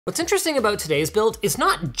What's interesting about today's build is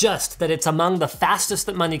not just that it's among the fastest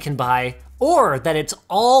that money can buy, or that it's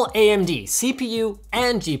all AMD CPU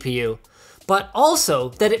and GPU, but also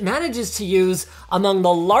that it manages to use among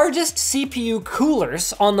the largest CPU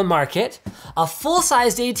coolers on the market, a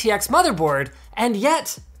full-sized ATX motherboard, and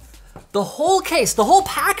yet the whole case, the whole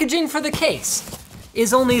packaging for the case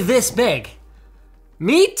is only this big.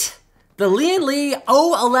 Meet the Lian Li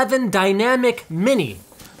O11 Dynamic Mini,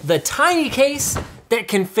 the tiny case that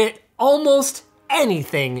can fit almost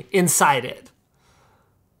anything inside it.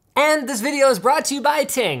 And this video is brought to you by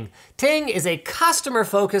Ting. Ting is a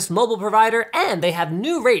customer-focused mobile provider, and they have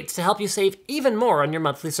new rates to help you save even more on your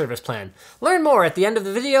monthly service plan. Learn more at the end of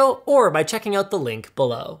the video or by checking out the link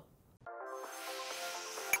below.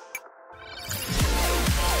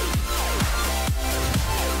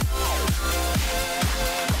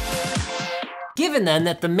 Given then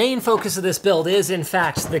that the main focus of this build is in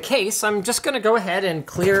fact the case, I'm just gonna go ahead and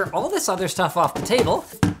clear all this other stuff off the table.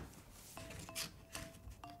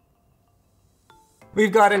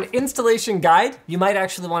 We've got an installation guide. You might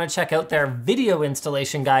actually wanna check out their video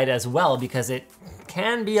installation guide as well because it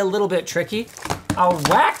can be a little bit tricky. A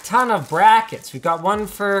whack ton of brackets. We've got one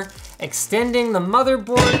for extending the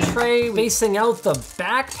motherboard tray, facing out the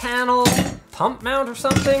back panel, pump mount or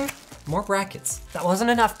something. More brackets. That wasn't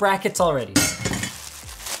enough brackets already.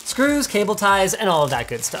 Screws, cable ties, and all of that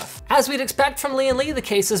good stuff. As we'd expect from Lian Li, the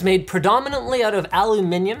case is made predominantly out of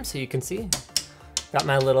aluminum, so you can see. Got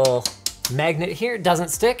my little magnet here, it doesn't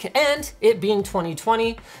stick, and it being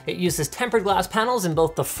 2020, it uses tempered glass panels in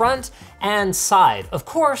both the front and side. Of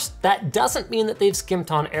course, that doesn't mean that they've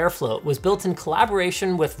skimped on airflow. It was built in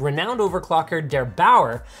collaboration with renowned overclocker Der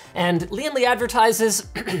Bauer, and Lian Li advertises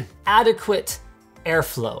adequate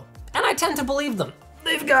airflow. And I tend to believe them.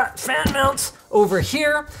 They've got fan mounts over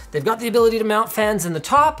here. They've got the ability to mount fans in the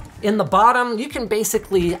top, in the bottom. You can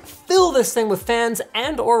basically fill this thing with fans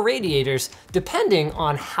and or radiators, depending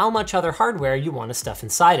on how much other hardware you want to stuff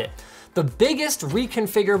inside it. The biggest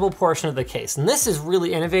reconfigurable portion of the case, and this is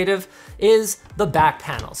really innovative, is the back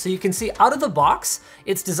panel. So you can see out of the box,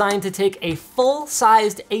 it's designed to take a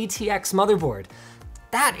full-sized ATX motherboard.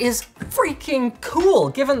 That is freaking cool,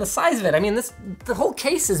 given the size of it. I mean, the whole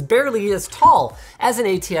case is barely as tall as an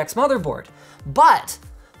ATX motherboard. But,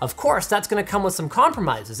 of course, that's gonna come with some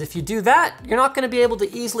compromises. If you do that, you're not gonna be able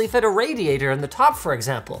to easily fit a radiator in the top, for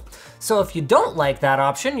example. So if you don't like that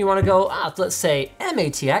option, you wanna go, let's say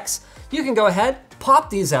MATX, you can go ahead, pop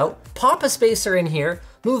these out, pop a spacer in here,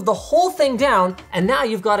 move the whole thing down, and now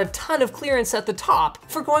you've got a ton of clearance at the top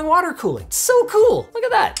for going water cooling. So cool, look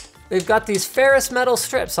at that. They've got these ferrous metal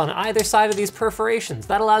strips on either side of these perforations.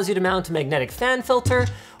 That allows you to mount a magnetic fan filter,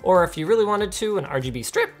 or if you really wanted to, an RGB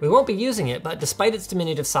strip. We won't be using it, but despite its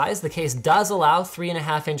diminutive size, the case does allow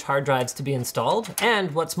 3.5-inch hard drives to be installed.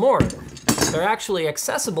 And what's more, they're actually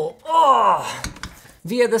accessible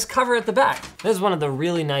via this cover at the back. This is one of the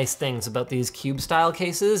really nice things about these cube style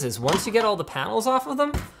cases is once you get all the panels off of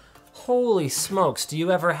them, holy smokes, do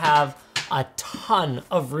you ever have a ton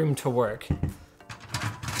of room to work.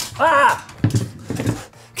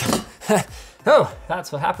 Oh,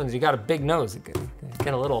 that's what happens. You got a big nose. You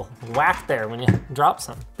get a little whack there when you drop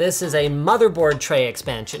some. This is a motherboard tray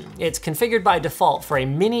expansion. It's configured by default for a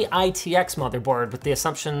mini ITX motherboard with the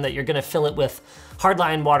assumption that you're gonna fill it with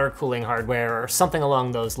hardline water cooling hardware or something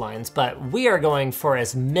along those lines, but we are going for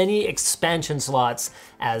as many expansion slots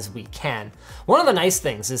as we can. One of the nice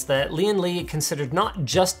things is that Lian Li considered not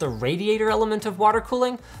just the radiator element of water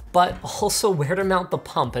cooling, but also where to mount the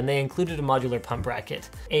pump, and they included a modular pump bracket.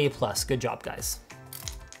 A+, good job, guys.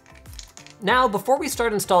 Now, before we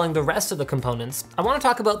start installing the rest of the components, I want to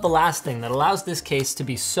talk about the last thing that allows this case to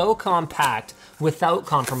be so compact without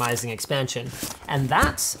compromising expansion, and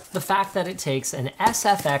that's the fact that it takes an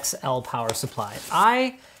SFX-L power supply.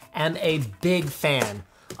 I am a big fan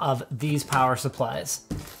of these power supplies.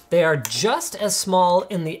 They are just as small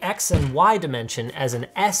in the X and Y dimension as an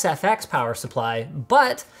SFX power supply,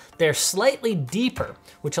 but they're slightly deeper,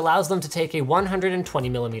 which allows them to take a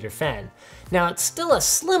 120mm fan. Now, it's still a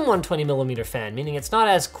slim 120mm fan, meaning it's not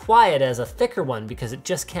as quiet as a thicker one because it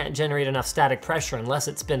just can't generate enough static pressure unless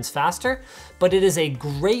it spins faster, but it is a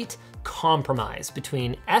great compromise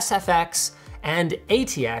between SFX and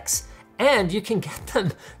ATX, and you can get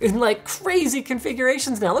them in like crazy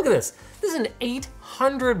configurations now. Look at this. This is an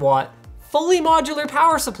 800-watt, fully modular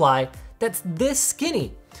power supply that's this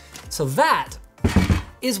skinny. So that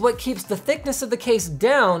is what keeps the thickness of the case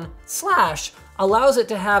down / allows it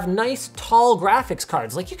to have nice tall graphics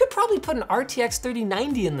cards. Like you could probably put an RTX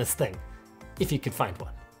 3090 in this thing, if you could find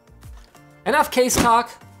one. Enough case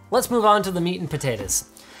talk, let's move on to the meat and potatoes.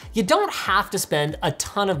 You don't have to spend a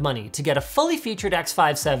ton of money to get a fully featured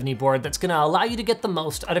X570 board that's gonna allow you to get the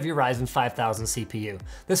most out of your Ryzen 5000 CPU.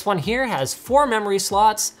 This one here has 4 memory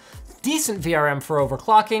slots, decent VRM for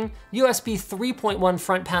overclocking, USB 3.1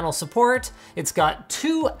 front panel support. It's got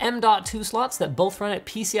 2 M.2 slots that both run at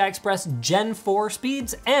PCI Express Gen 4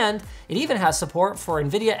 speeds, and it even has support for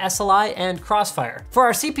NVIDIA SLI and Crossfire. For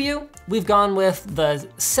our CPU, we've gone with the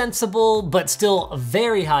sensible but still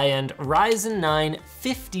very high-end Ryzen 9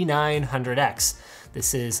 5900X.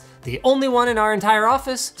 This is the only one in our entire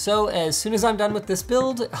office, so as soon as I'm done with this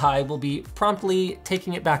build, I will be promptly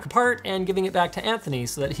taking it back apart and giving it back to Anthony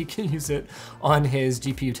so that he can use it on his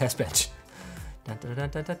GPU test bench. Da, da,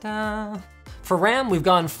 da, da, da. For RAM, we've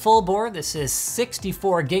gone full bore. This is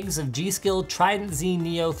 64 gigs of G.Skill Trident Z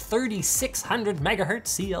Neo 3600 megahertz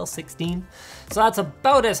CL16. So that's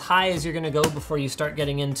about as high as you're gonna go before you start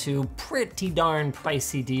getting into pretty darn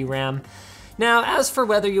pricey DRAM. Now, as for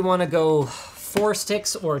whether you wanna go 4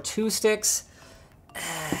 sticks or 2 sticks,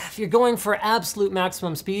 if you're going for absolute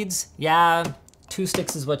maximum speeds, yeah, 2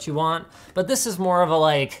 sticks is what you want, but this is more of a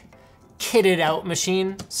like kitted out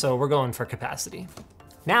machine, so we're going for capacity.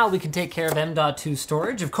 Now we can take care of M.2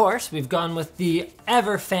 storage. Of course, we've gone with the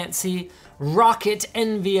ever fancy Rocket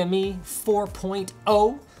NVMe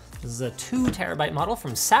 4.0. This is a 2 terabyte model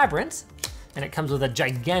from Sabrent, and it comes with a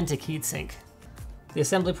gigantic heatsink. The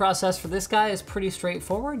assembly process for this guy is pretty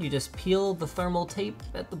straightforward. You just peel the thermal tape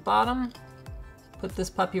at the bottom, put this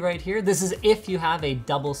puppy right here. This is if you have a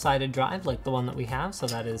double-sided drive like the one that we have. So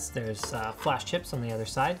that is, there's flash chips on the other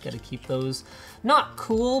side. Gotta keep those not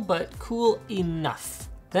cool, but cool enough.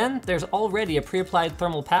 Then there's already a pre-applied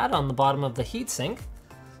thermal pad on the bottom of the heatsink.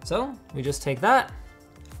 So we just take that,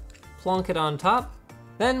 plonk it on top.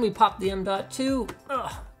 Then we pop the M.2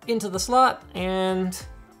 into the slot, and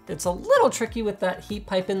it's a little tricky with that heat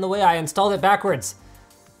pipe in the way. I installed it backwards.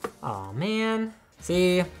 Oh man.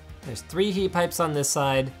 See, there's 3 heat pipes on this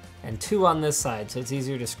side and 2 on this side, so it's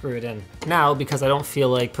easier to screw it in. Now, because I don't feel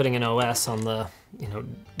like putting an OS on the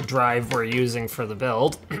drive we're using for the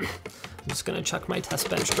build, I'm just gonna chuck my test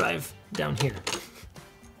bench drive down here.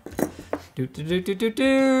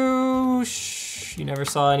 Shh, you never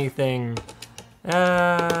saw anything.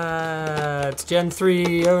 It's Gen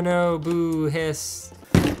 3, oh no, boo, hiss.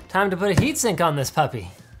 Time to put a heatsink on this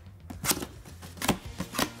puppy.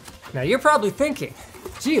 Now you're probably thinking,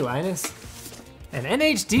 gee, Linus, an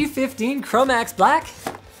NH-D15 chromax.black?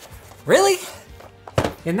 Really?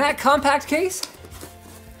 In that compact case?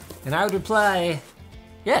 And I would reply,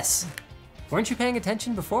 yes. Weren't you paying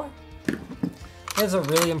attention before? Here's a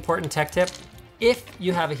really important tech tip. If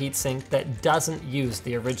you have a heatsink that doesn't use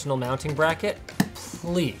the original mounting bracket,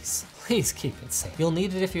 please keep it safe. You'll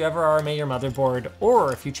need it if you ever RMA your motherboard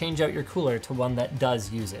or if you change out your cooler to one that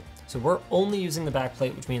does use it. So we're only using the back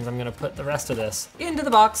plate, which means I'm gonna put the rest of this into the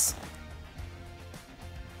box.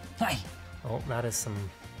 Hi. Oh, that is some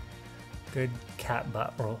good cat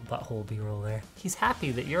butthole B-roll there. He's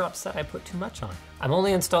happy that you're upset I put too much on. I'm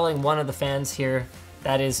only installing one of the fans here.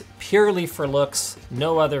 That is purely for looks,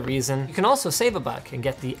 no other reason. You can also save a buck and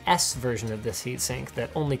get the S version of this heatsink that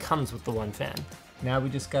only comes with the one fan. Now we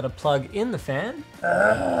just gotta plug in the fan.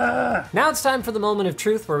 Now it's time for the moment of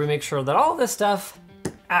truth where we make sure that all this stuff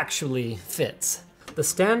actually fits. The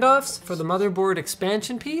standoffs for the motherboard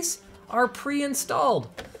expansion piece are pre-installed,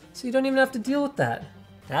 so you don't even have to deal with that.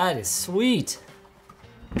 That is sweet.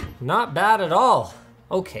 Not bad at all.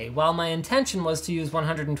 Okay, while my intention was to use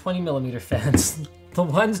 120mm fans, the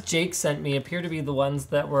ones Jake sent me appear to be the ones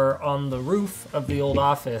that were on the roof of the old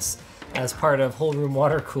office as part of whole room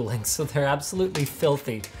water cooling, so they're absolutely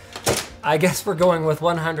filthy. I guess we're going with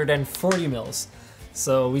 140 mils.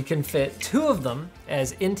 So we can fit 2 of them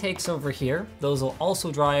as intakes over here. Those will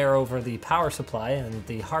also draw air over the power supply and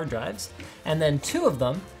the hard drives. And then 2 of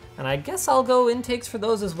them, and I guess I'll go intakes for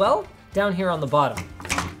those as well, down here on the bottom.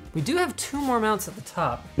 We do have 2 more mounts at the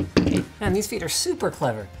top. Man, these feet are super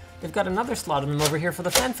clever. They've got another slot in them over here for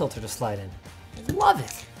the fan filter to slide in. I love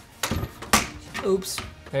it. Oops.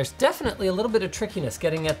 There's definitely a little bit of trickiness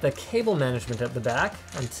getting at the cable management at the back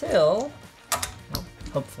until, well,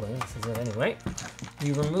 hopefully this is it anyway,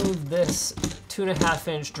 you remove this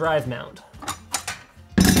 2.5-inch drive mount.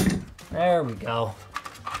 There we go.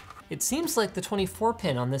 It seems like the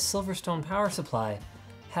 24-pin on this SilverStone power supply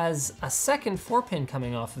has a second 4-pin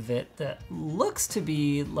coming off of it that looks to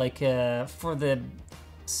be like for the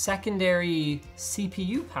secondary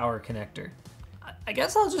CPU power connector. I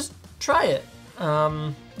guess I'll just try it.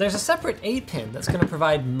 There's a separate 8-pin that's gonna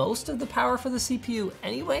provide most of the power for the CPU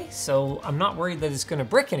anyway, so I'm not worried that it's gonna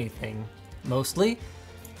brick anything, mostly.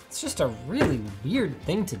 It's just a really weird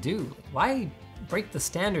thing to do. Why break the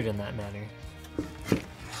standard in that manner.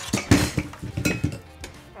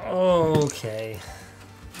 Okay.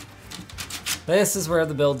 This is where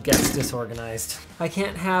the build gets disorganized. I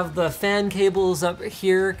can't have the fan cables up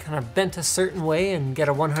here kind of bent a certain way and get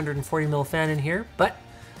a 140 mil fan in here, but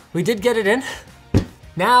we did get it in.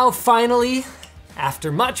 Now, finally,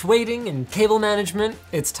 after much waiting and cable management,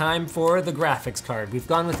 it's time for the graphics card. We've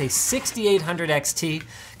gone with a 6800 XT,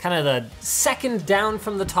 kind of the second down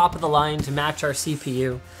from the top of the line to match our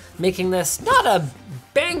CPU, making this not a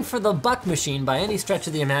bang for the buck machine by any stretch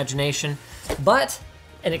of the imagination, but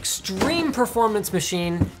an extreme performance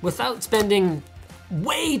machine without spending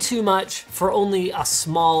way too much for only a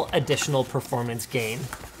small additional performance gain.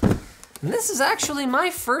 And this is actually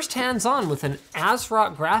my first hands-on with an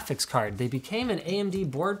ASRock graphics card. They became an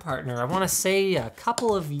AMD board partner, I wanna say a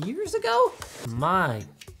couple of years ago? My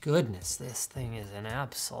goodness, this thing is an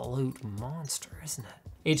absolute monster, isn't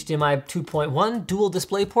it? HDMI 2.1, dual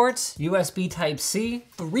display ports, USB Type-C,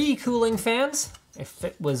 3 cooling fans. If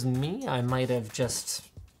it was me, I might have just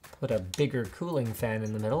put a bigger cooling fan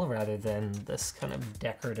in the middle rather than this kind of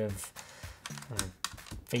decorative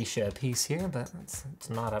fascia piece here, but it's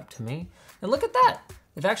not up to me. And look at that.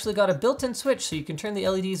 They've actually got a built-in switch so you can turn the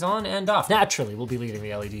LEDs on and off. Naturally, we'll be leaving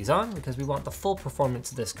the LEDs on because we want the full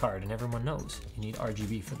performance of this card, and everyone knows you need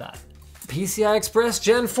RGB for that. PCI Express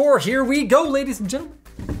Gen 4, here we go, ladies and gentlemen.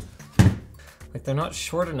 Like, they're not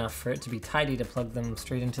short enough for it to be tidy to plug them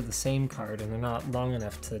straight into the same card, and they're not long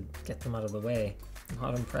enough to get them out of the way. I'm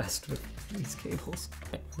not impressed with these cables.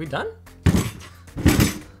 Are we done?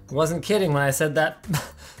 I wasn't kidding when I said that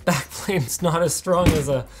backplane's not as strong as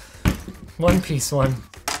a one-piece one.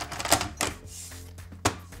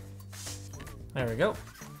 There we go.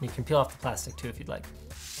 You can peel off the plastic too if you'd like.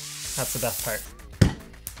 That's the best part.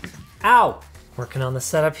 Ow! Working on the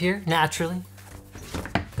setup here, naturally.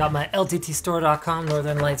 Got my LTTstore.com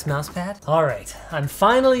Northern Lights mousepad. All right, I'm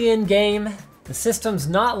finally in game. The system's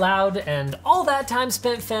not loud, and all that time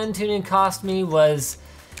spent fan tuning cost me was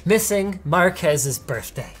missing Marquez's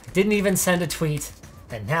birthday. Didn't even send a tweet,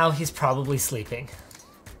 and now he's probably sleeping.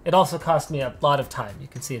 It also cost me a lot of time. You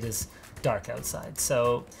can see it is dark outside.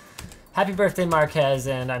 So happy birthday, Marquez,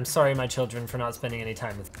 and I'm sorry, my children, for not spending any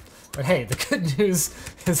time with you. But hey, the good news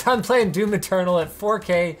is I'm playing Doom Eternal at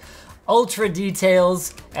 4K, ultra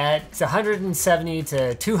details at 170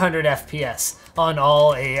 to 200 FPS on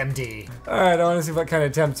all AMD. All right, I wanna see what kind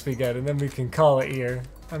of temps we get, and then we can call it here.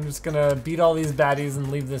 I'm just gonna beat all these baddies and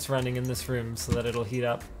leave this running in this room so that it'll heat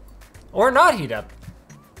up. Or not heat up.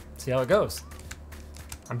 See how it goes.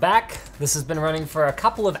 I'm back. This has been running for a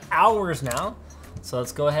couple of hours now. So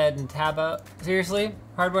let's go ahead and tab out. Seriously?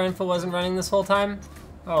 Hardware info wasn't running this whole time?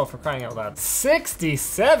 Oh, for crying out loud.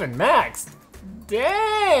 67 max!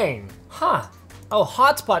 Dang! Huh. Oh,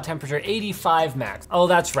 hotspot temperature, 85 max. Oh,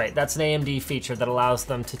 that's right. That's an AMD feature that allows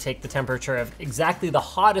them to take the temperature of exactly the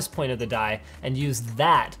hottest point of the die and use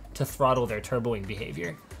that to throttle their turboing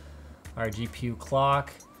behavior. Our GPU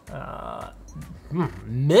clock,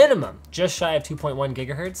 minimum, just shy of 2.1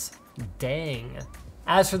 gigahertz. Dang.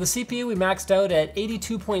 As for the CPU, we maxed out at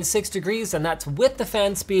 82.6 degrees, and that's with the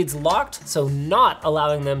fan speeds locked, so not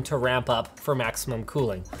allowing them to ramp up for maximum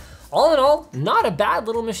cooling. All in all, not a bad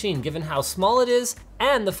little machine given how small it is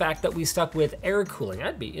and the fact that we stuck with air cooling.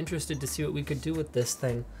 I'd be interested to see what we could do with this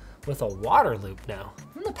thing with a water loop now.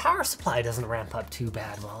 And the power supply doesn't ramp up too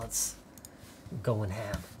bad while it's going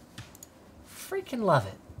ham. Freaking love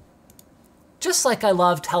it. Just like I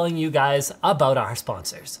love telling you guys about our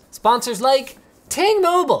sponsors. Sponsors like Ting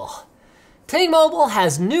Mobile. Ting Mobile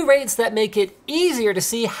has new rates that make it easier to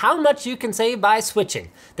see how much you can save by switching.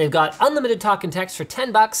 They've got unlimited talk and text for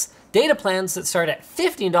 $10, data plans that start at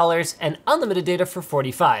 $15, and unlimited data for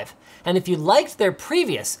 $45. And if you liked their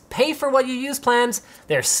previous pay for what you use plans,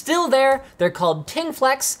 they're still there. They're called Ting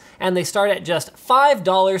Flex, and they start at just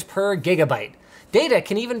 $5 per gigabyte. Data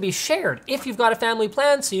can even be shared if you've got a family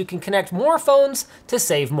plan, so you can connect more phones to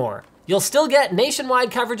save more. You'll still get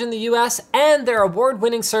nationwide coverage in the US and their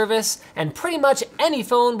award-winning service, and pretty much any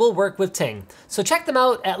phone will work with Ting. So check them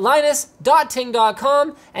out at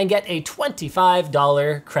linus.ting.com and get a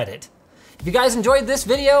 $25 credit. If you guys enjoyed this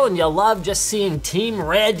video and you love just seeing Team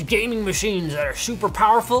Red gaming machines that are super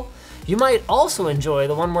powerful, you might also enjoy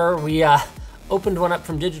the one where we opened one up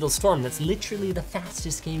from Digital Storm that's literally the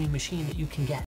fastest gaming machine that you can get.